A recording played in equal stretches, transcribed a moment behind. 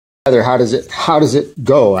How does it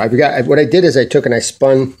go? What I did is I took and I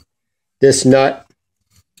spun this nut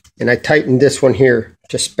and I tightened this one here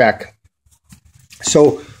to spec.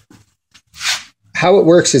 So how it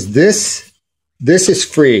works is this is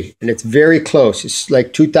free and it's very close. It's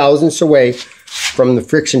like 2/1000ths away from the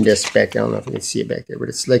friction disc back. I don't know if you can see it back there, but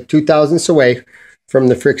it's like 2/1000ths away from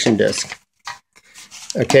the friction disc.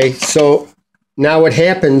 Okay, so now what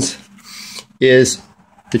happens is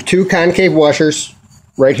the two concave washers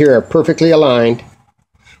right here are perfectly aligned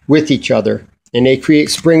with each other, and they create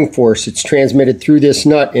spring force. It's transmitted through this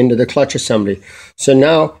nut into the clutch assembly. So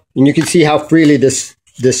now, and you can see how freely this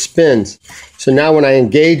spins. So now when I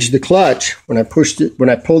engage the clutch, when I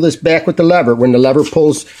pull this back with the lever, when the lever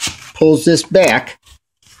pulls this back,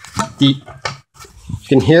 you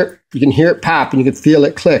can hear it pop and you can feel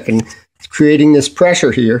it click, and it's creating this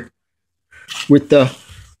pressure here with the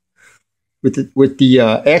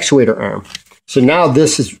actuator arm. So now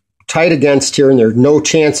this is tight against here and there's no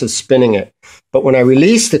chance of spinning it. But when I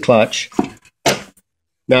release the clutch,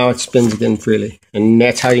 now it spins again freely. And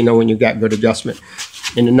that's how you know when you got good adjustment.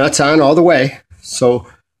 And the nut's on all the way. So,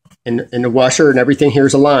 and the washer and everything here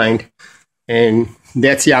is aligned. And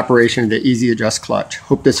that's the operation of the Easy Adjust clutch.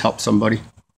 Hope this helps somebody.